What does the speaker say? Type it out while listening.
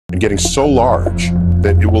and getting so large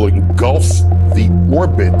that it will engulf the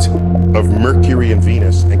orbit of Mercury and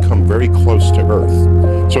Venus and come very close to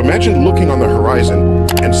Earth. So imagine looking on the horizon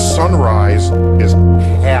and sunrise is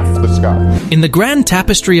half the sky. In the grand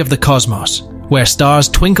tapestry of the cosmos, where stars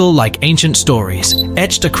twinkle like ancient stories,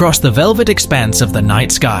 etched across the velvet expanse of the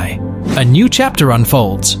night sky, a new chapter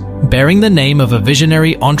unfolds, bearing the name of a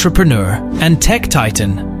visionary entrepreneur and tech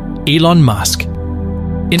titan, Elon Musk.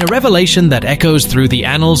 In a revelation that echoes through the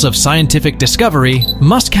annals of scientific discovery,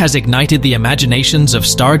 Musk has ignited the imaginations of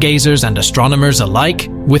stargazers and astronomers alike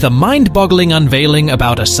with a mind-boggling unveiling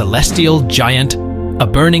about a celestial giant, a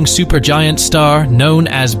burning supergiant star known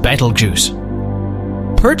as Betelgeuse.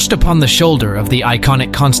 Perched upon the shoulder of the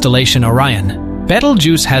iconic constellation Orion,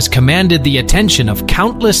 Betelgeuse has commanded the attention of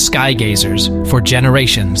countless skygazers for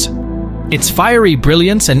generations. Its fiery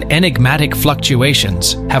brilliance and enigmatic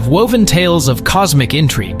fluctuations have woven tales of cosmic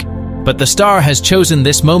intrigue, but the star has chosen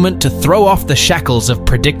this moment to throw off the shackles of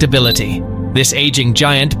predictability. This aging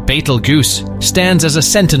giant, Betelgeuse, stands as a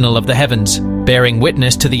sentinel of the heavens, bearing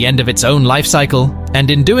witness to the end of its own life cycle, and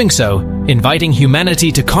in doing so, inviting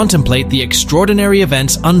humanity to contemplate the extraordinary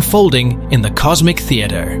events unfolding in the cosmic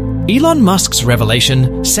theater. Elon Musk's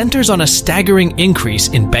revelation centers on a staggering increase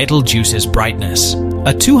in Betelgeuse's brightness,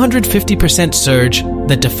 a 250% surge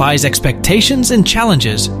that defies expectations and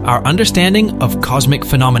challenges our understanding of cosmic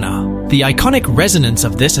phenomena. The iconic resonance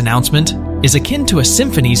of this announcement is akin to a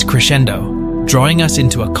symphony's crescendo, drawing us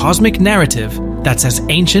into a cosmic narrative that's as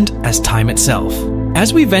ancient as time itself.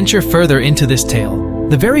 As we venture further into this tale,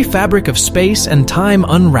 the very fabric of space and time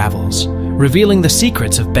unravels, revealing the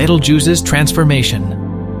secrets of Betelgeuse's transformation.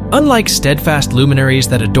 Unlike steadfast luminaries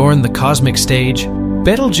that adorn the cosmic stage,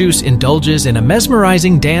 Betelgeuse indulges in a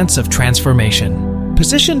mesmerizing dance of transformation.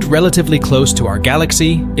 Positioned relatively close to our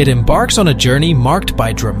galaxy, it embarks on a journey marked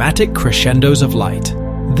by dramatic crescendos of light.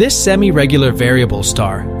 This semi-regular variable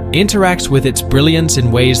star interacts with its brilliance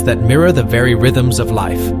in ways that mirror the very rhythms of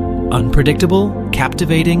life, unpredictable,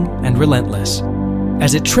 captivating, and relentless.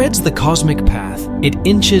 As it treads the cosmic path, it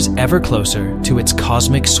inches ever closer to its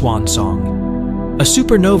cosmic swan song, a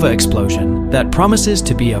supernova explosion that promises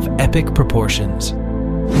to be of epic proportions.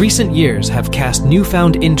 Recent years have cast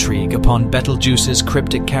newfound intrigue upon Betelgeuse's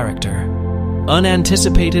cryptic character.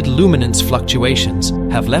 Unanticipated luminance fluctuations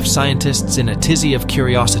have left scientists in a tizzy of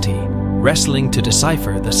curiosity, wrestling to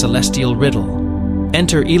decipher the celestial riddle.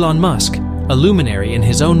 Enter Elon Musk, a luminary in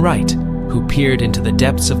his own right, who peered into the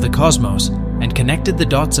depths of the cosmos and connected the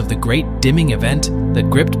dots of the great dimming event that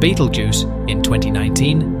gripped Betelgeuse in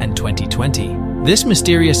 2019 and 2020. This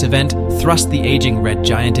mysterious event thrust the aging red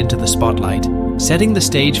giant into the spotlight, setting the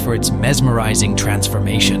stage for its mesmerizing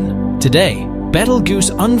transformation. Today, Betelgeuse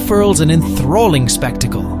unfurls an enthralling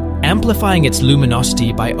spectacle, amplifying its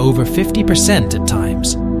luminosity by over 50% at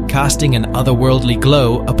times, casting an otherworldly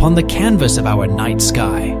glow upon the canvas of our night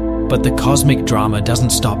sky. But the cosmic drama doesn't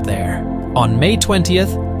stop there. On May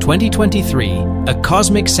 20th, 2023, a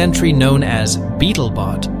cosmic sentry known as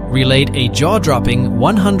Betelbot relayed a jaw-dropping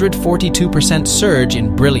 142% surge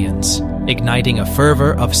in brilliance, igniting a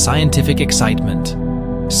fervor of scientific excitement.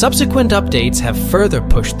 Subsequent updates have further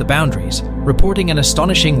pushed the boundaries, reporting an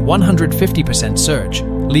astonishing 150% surge,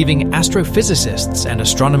 leaving astrophysicists and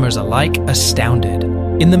astronomers alike astounded.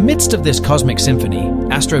 In the midst of this cosmic symphony,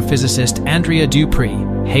 astrophysicist Andrea Dupree,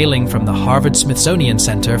 hailing from the Harvard-Smithsonian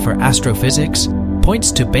Center for Astrophysics,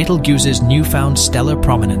 points to Betelgeuse's newfound stellar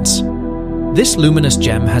prominence. This luminous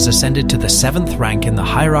gem has ascended to the 7th rank in the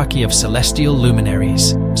hierarchy of celestial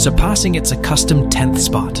luminaries, surpassing its accustomed 10th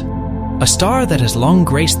spot. A star that has long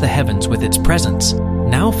graced the heavens with its presence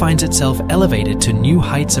now finds itself elevated to new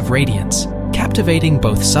heights of radiance, captivating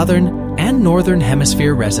both southern and northern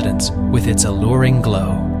hemisphere residents with its alluring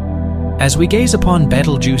glow. As we gaze upon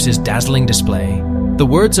Betelgeuse's dazzling display, the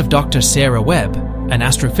words of Dr. Sarah Webb, an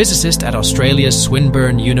astrophysicist at Australia's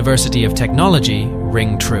Swinburne University of Technology,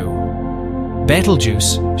 ring true.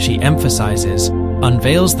 Betelgeuse, she emphasizes,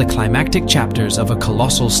 unveils the climactic chapters of a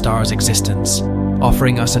colossal star's existence,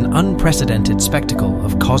 offering us an unprecedented spectacle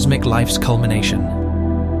of cosmic life's culmination.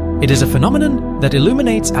 It is a phenomenon that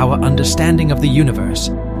illuminates our understanding of the universe,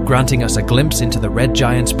 granting us a glimpse into the red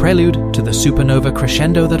giant's prelude to the supernova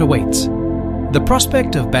crescendo that awaits. The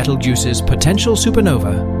prospect of Betelgeuse's potential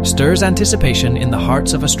supernova stirs anticipation in the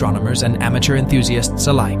hearts of astronomers and amateur enthusiasts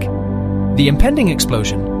alike. The impending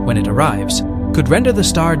explosion, when it arrives, could render the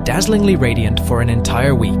star dazzlingly radiant for an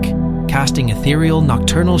entire week, casting ethereal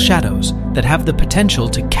nocturnal shadows that have the potential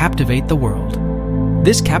to captivate the world.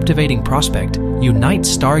 This captivating prospect unites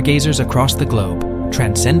stargazers across the globe,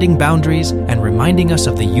 transcending boundaries and reminding us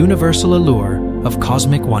of the universal allure of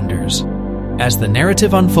cosmic wonders. As the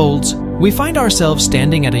narrative unfolds, we find ourselves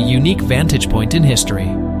standing at a unique vantage point in history.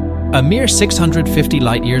 A mere 650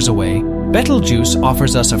 light-years away, Betelgeuse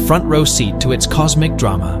offers us a front-row seat to its cosmic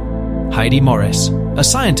drama. Heidi Morris, a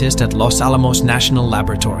scientist at Los Alamos National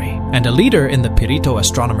Laboratory and a leader in the Pirito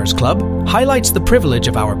Astronomers Club, highlights the privilege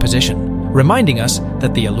of our position, reminding us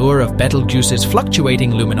that the allure of Betelgeuse's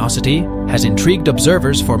fluctuating luminosity has intrigued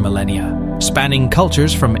observers for millennia, spanning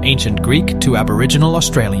cultures from ancient Greek to Aboriginal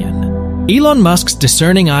Australian. Elon Musk's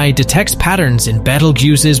discerning eye detects patterns in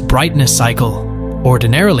Betelgeuse's brightness cycle.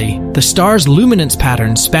 Ordinarily, the star's luminance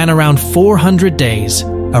patterns span around 400 days,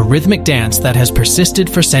 a rhythmic dance that has persisted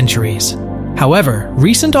for centuries. However,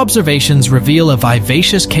 recent observations reveal a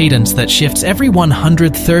vivacious cadence that shifts every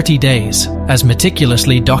 130 days, as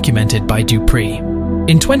meticulously documented by Dupree.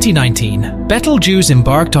 In 2019, Betelgeuse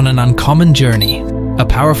embarked on an uncommon journey. A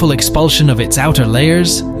powerful expulsion of its outer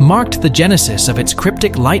layers marked the genesis of its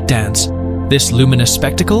cryptic light dance. This luminous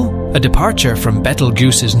spectacle, a departure from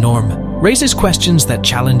Betelgeuse's norm, raises questions that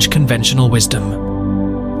challenge conventional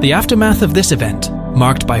wisdom. The aftermath of this event,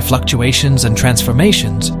 marked by fluctuations and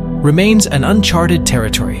transformations, remains an uncharted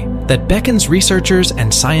territory that beckons researchers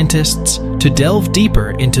and scientists to delve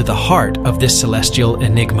deeper into the heart of this celestial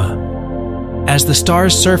enigma. As the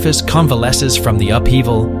star's surface convalesces from the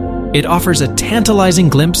upheaval, it offers a tantalizing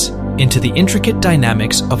glimpse into the intricate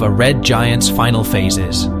dynamics of a red giant's final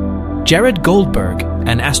phases. Jared Goldberg,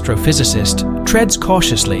 an astrophysicist, treads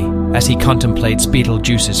cautiously as he contemplates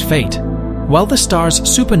Betelgeuse's fate. While the star's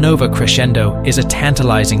supernova crescendo is a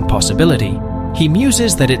tantalizing possibility, he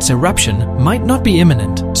muses that its eruption might not be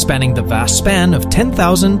imminent, spanning the vast span of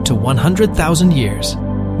 10,000 to 100,000 years.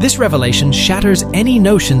 This revelation shatters any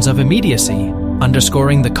notions of immediacy,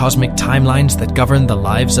 underscoring the cosmic timelines that govern the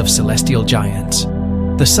lives of celestial giants.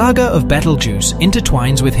 The saga of Betelgeuse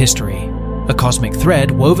intertwines with history, a cosmic thread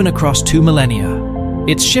woven across 2 millennia.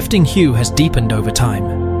 Its shifting hue has deepened over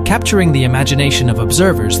time, capturing the imagination of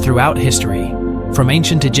observers throughout history. From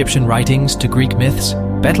ancient Egyptian writings to Greek myths,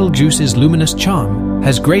 Betelgeuse's luminous charm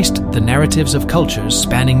has graced the narratives of cultures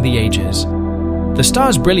spanning the ages. The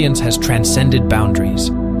star's brilliance has transcended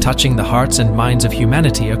boundaries, touching the hearts and minds of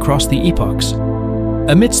humanity across the epochs.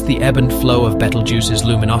 Amidst the ebb and flow of Betelgeuse's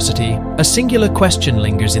luminosity, a singular question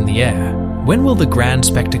lingers in the air. When will the grand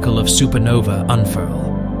spectacle of supernova unfurl?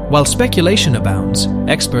 While speculation abounds,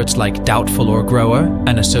 experts like Doubtful Or Grower,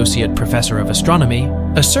 an associate professor of astronomy,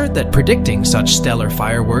 assert that predicting such stellar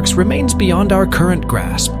fireworks remains beyond our current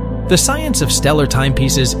grasp. The science of stellar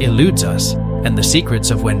timepieces eludes us, and the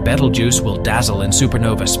secrets of when Betelgeuse will dazzle in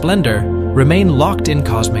supernova splendor remain locked in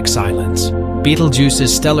cosmic silence.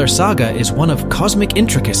 Betelgeuse's stellar saga is one of cosmic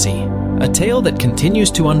intricacy, a tale that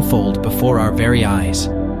continues to unfold before our very eyes.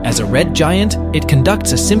 As a red giant, it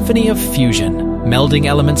conducts a symphony of fusion, melding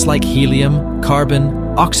elements like helium,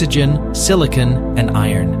 carbon, oxygen, silicon, and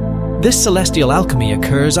iron. This celestial alchemy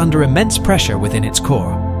occurs under immense pressure within its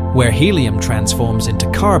core, where helium transforms into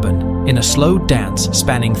carbon in a slow dance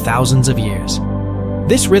spanning thousands of years.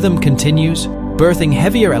 This rhythm continues, birthing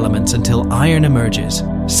heavier elements until iron emerges,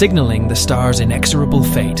 signaling the star's inexorable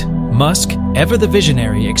fate. Musk, ever the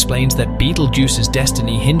visionary, explains that Betelgeuse's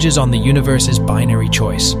destiny hinges on the universe's binary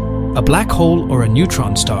choice: a black hole or a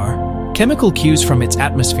neutron star. Chemical cues from its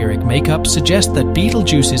atmospheric makeup suggest that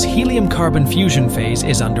Betelgeuse's helium-carbon fusion phase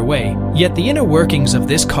is underway, yet the inner workings of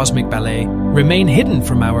this cosmic ballet remain hidden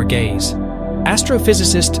from our gaze.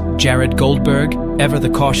 Astrophysicist Jared Goldberg, ever the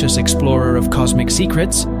cautious explorer of cosmic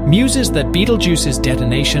secrets, muses that Betelgeuse's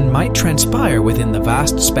detonation might transpire within the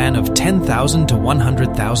vast span of 10,000 to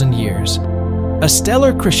 100,000 years. A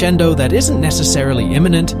stellar crescendo that isn't necessarily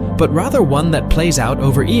imminent, but rather one that plays out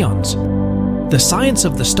over eons. The science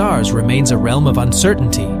of the stars remains a realm of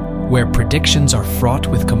uncertainty, where predictions are fraught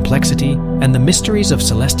with complexity and the mysteries of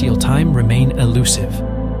celestial time remain elusive.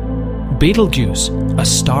 Betelgeuse, a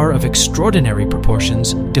star of extraordinary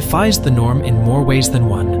proportions, defies the norm in more ways than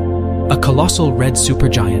one. A colossal red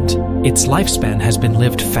supergiant, its lifespan has been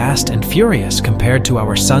lived fast and furious compared to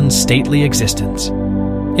our sun's stately existence.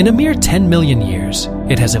 In a mere 10 million years,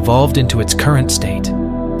 it has evolved into its current state,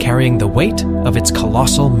 carrying the weight of its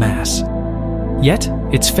colossal mass. Yet,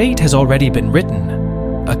 its fate has already been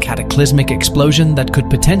written. A cataclysmic explosion that could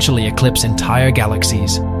potentially eclipse entire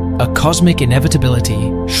galaxies. A cosmic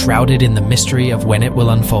inevitability shrouded in the mystery of when it will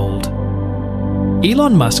unfold.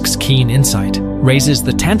 Elon Musk's keen insight raises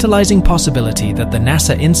the tantalizing possibility that the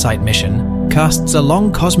NASA InSight mission casts a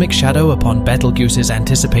long cosmic shadow upon Betelgeuse's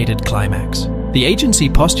anticipated climax. The agency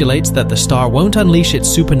postulates that the star won't unleash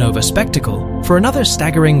its supernova spectacle for another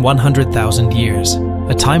staggering 100,000 years,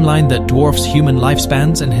 a timeline that dwarfs human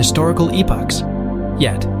lifespans and historical epochs.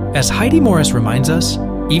 Yet, As Heidi Morris reminds us,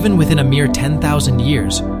 even within a mere 10,000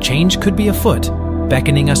 years, change could be afoot,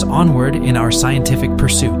 beckoning us onward in our scientific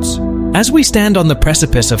pursuits. As we stand on the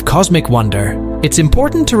precipice of cosmic wonder, it's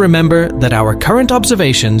important to remember that our current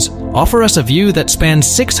observations offer us a view that spans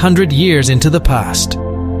 600 years into the past.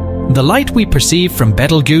 The light we perceive from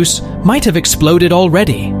Betelgeuse might have exploded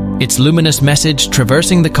already, its luminous message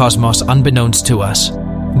traversing the cosmos unbeknownst to us.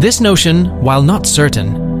 This notion, while not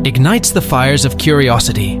certain, ignites the fires of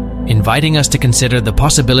curiosity, inviting us to consider the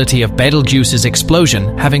possibility of Betelgeuse's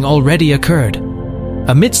explosion having already occurred.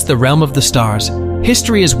 Amidst the realm of the stars,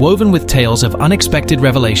 history is woven with tales of unexpected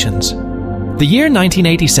revelations. The year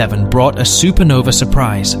 1987 brought a supernova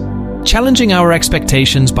surprise, challenging our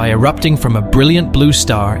expectations by erupting from a brilliant blue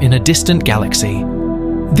star in a distant galaxy.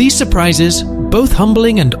 These surprises, both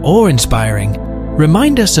humbling and awe-inspiring,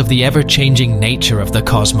 remind us of the ever-changing nature of the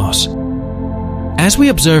cosmos. As we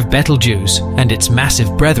observe Betelgeuse and its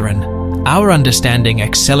massive brethren, our understanding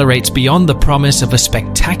accelerates beyond the promise of a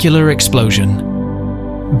spectacular explosion.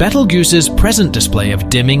 Betelgeuse's present display of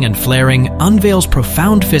dimming and flaring unveils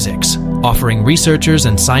profound physics, offering researchers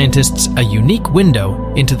and scientists a unique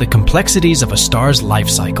window into the complexities of a star's life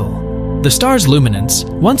cycle. The star's luminance,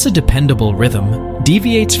 once a dependable rhythm,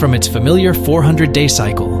 deviates from its familiar 400-day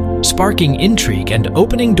cycle, sparking intrigue and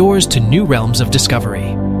opening doors to new realms of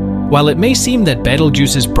discovery. While it may seem that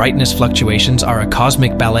Betelgeuse's brightness fluctuations are a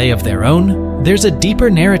cosmic ballet of their own, there's a deeper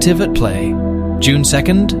narrative at play. June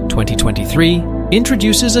 2nd, 2023,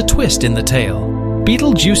 introduces a twist in the tale.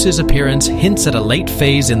 Betelgeuse's appearance hints at a late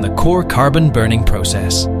phase in the core carbon-burning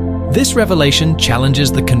process. This revelation challenges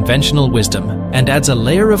the conventional wisdom and adds a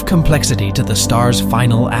layer of complexity to the star's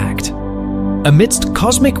final act. Amidst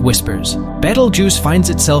cosmic whispers, Betelgeuse finds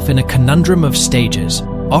itself in a conundrum of stages,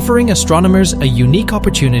 offering astronomers a unique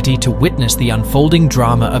opportunity to witness the unfolding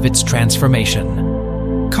drama of its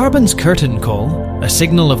transformation. Carbon's curtain call, a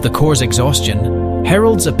signal of the core's exhaustion,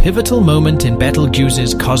 heralds a pivotal moment in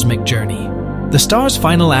Betelgeuse's cosmic journey. The star's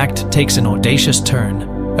final act takes an audacious turn,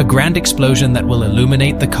 a grand explosion that will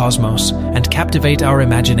illuminate the cosmos and captivate our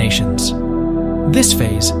imaginations. This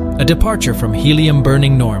phase, a departure from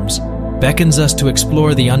helium-burning norms, beckons us to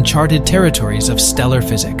explore the uncharted territories of stellar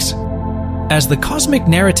physics. As the cosmic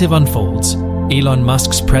narrative unfolds, Elon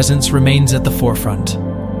Musk's presence remains at the forefront,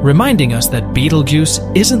 reminding us that Betelgeuse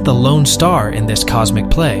isn't the lone star in this cosmic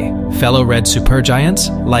play. Fellow red supergiants,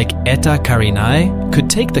 like Eta Carinae, could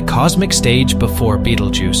take the cosmic stage before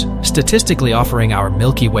Betelgeuse, statistically offering our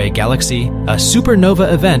Milky Way galaxy a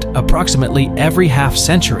supernova event approximately every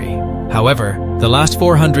half-century. However, the last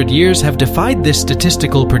 400 years have defied this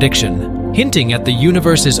statistical prediction, hinting at the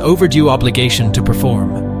universe's overdue obligation to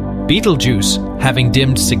perform. Betelgeuse, having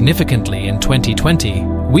dimmed significantly in 2020,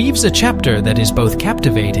 weaves a chapter that is both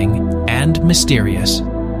captivating and mysterious.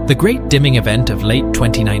 The great dimming event of late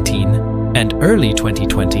 2019 and early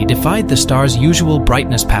 2020 defied the star's usual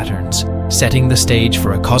brightness patterns, setting the stage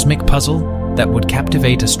for a cosmic puzzle that would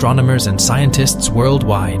captivate astronomers and scientists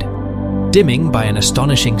worldwide. Dimming by an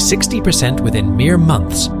astonishing 60% within mere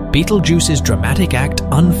months, Betelgeuse's dramatic act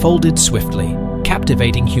unfolded swiftly,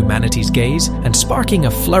 captivating humanity's gaze and sparking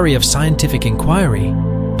a flurry of scientific inquiry.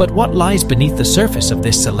 But what lies beneath the surface of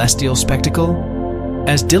this celestial spectacle?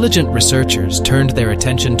 As diligent researchers turned their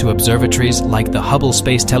attention to observatories like the Hubble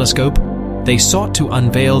Space Telescope, they sought to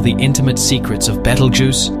unveil the intimate secrets of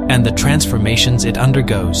Betelgeuse and the transformations it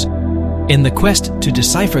undergoes. In the quest to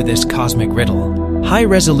decipher this cosmic riddle,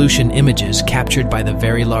 high-resolution images captured by the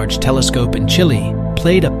Very Large Telescope in Chile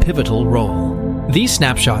played a pivotal role. These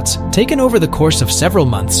snapshots, taken over the course of several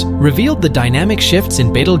months, revealed the dynamic shifts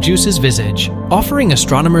in Betelgeuse's visage, offering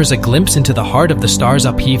astronomers a glimpse into the heart of the star's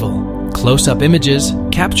upheaval. Close-up images,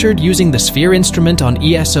 captured using the Sphere instrument on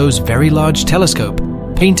ESO's Very Large Telescope,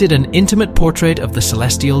 painted an intimate portrait of the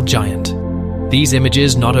celestial giant. These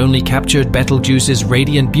images not only captured Betelgeuse's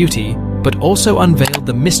radiant beauty, but also unveiled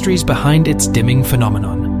the mysteries behind its dimming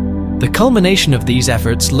phenomenon. The culmination of these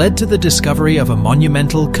efforts led to the discovery of a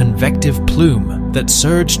monumental convective plume that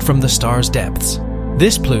surged from the star's depths.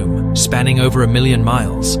 This plume, spanning over 1 million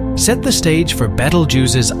miles, set the stage for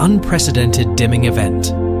Betelgeuse's unprecedented dimming event.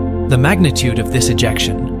 The magnitude of this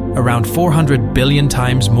ejection, around 400 billion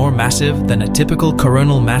times more massive than a typical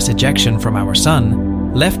coronal mass ejection from our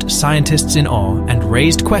Sun, left scientists in awe and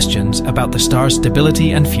raised questions about the star's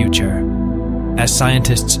stability and future. As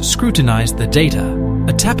scientists scrutinized the data,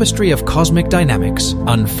 a tapestry of cosmic dynamics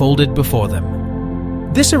unfolded before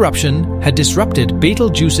them. This eruption had disrupted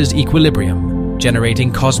Betelgeuse's equilibrium,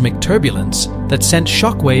 generating cosmic turbulence that sent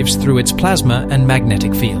shockwaves through its plasma and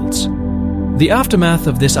magnetic fields. The aftermath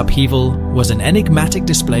of this upheaval was an enigmatic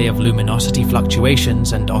display of luminosity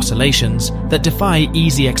fluctuations and oscillations that defy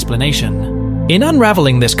easy explanation. In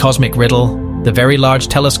unraveling this cosmic riddle, the Very Large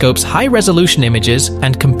Telescope's high-resolution images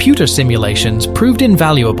and computer simulations proved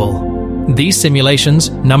invaluable. These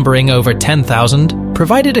simulations, numbering over 10,000,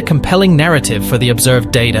 provided a compelling narrative for the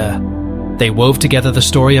observed data. They wove together the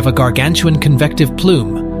story of a gargantuan convective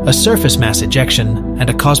plume, a surface mass ejection,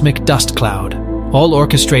 and a cosmic dust cloud, all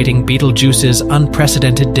orchestrating Betelgeuse's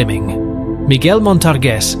unprecedented dimming. Miguel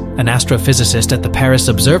Montargues, an astrophysicist at the Paris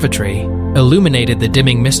Observatory, illuminated the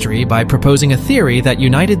dimming mystery by proposing a theory that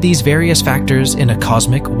united these various factors in a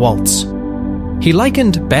cosmic waltz. He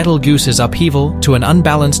likened Betelgeuse's upheaval to an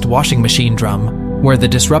unbalanced washing machine drum, where the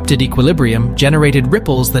disrupted equilibrium generated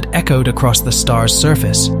ripples that echoed across the star's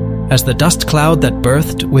surface. As the dust cloud that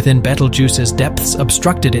birthed within Betelgeuse's depths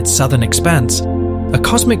obstructed its southern expanse, a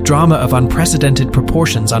cosmic drama of unprecedented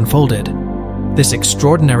proportions unfolded. This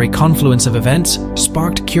extraordinary confluence of events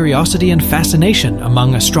sparked curiosity and fascination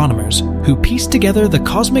among astronomers who pieced together the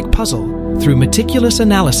cosmic puzzle through meticulous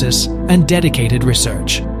analysis and dedicated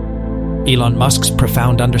research. Elon Musk's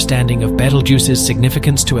profound understanding of Betelgeuse's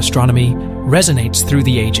significance to astronomy resonates through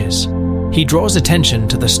the ages. He draws attention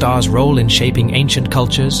to the star's role in shaping ancient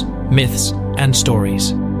cultures, myths, and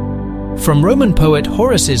stories. From Roman poet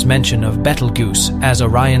Horace's mention of Betelgeuse as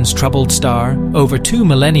Orion's troubled star over 2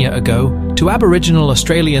 millennia ago to Aboriginal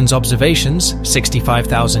Australians' observations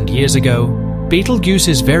 65,000 years ago,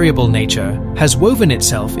 Betelgeuse's variable nature has woven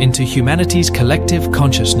itself into humanity's collective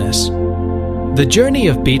consciousness. The journey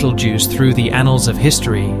of Betelgeuse through the annals of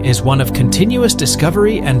history is one of continuous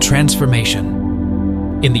discovery and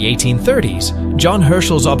transformation. In the 1830s, John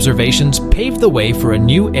Herschel's observations paved the way for a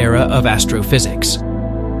new era of astrophysics.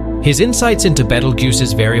 His insights into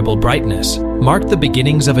Betelgeuse's variable brightness marked the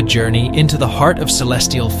beginnings of a journey into the heart of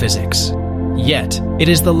celestial physics. Yet, it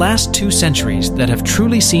is the last 2 centuries that have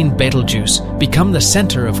truly seen Betelgeuse become the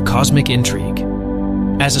center of cosmic intrigue.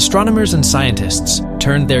 As astronomers and scientists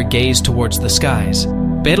turned their gaze towards the skies,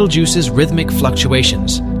 Betelgeuse's rhythmic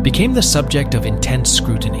fluctuations became the subject of intense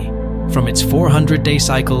scrutiny. From its 400-day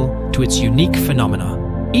cycle to its unique phenomena,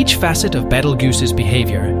 each facet of Betelgeuse's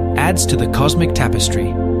behavior adds to the cosmic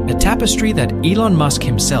tapestry, a tapestry that Elon Musk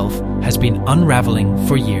himself has been unraveling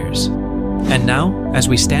for years. And now, as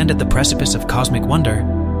we stand at the precipice of cosmic wonder,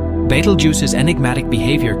 Betelgeuse's enigmatic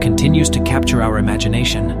behavior continues to capture our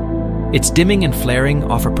imagination. Its dimming and flaring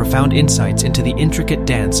offer profound insights into the intricate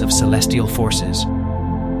dance of celestial forces.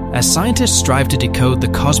 As scientists strive to decode the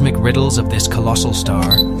cosmic riddles of this colossal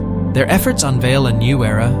star, their efforts unveil a new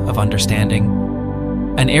era of understanding,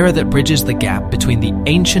 an era that bridges the gap between the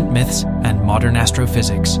ancient myths and modern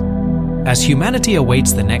astrophysics. As humanity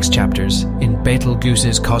awaits the next chapters in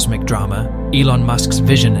Betelgeuse's cosmic drama, Elon Musk's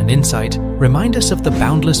vision and insight remind us of the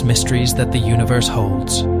boundless mysteries that the universe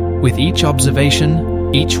holds. With each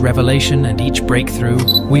observation, each revelation, and each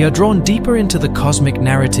breakthrough, we are drawn deeper into the cosmic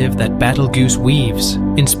narrative that Betelgeuse weaves,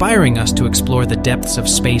 inspiring us to explore the depths of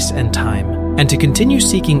space and time, and to continue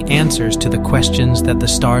seeking answers to the questions that the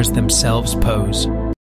stars themselves pose.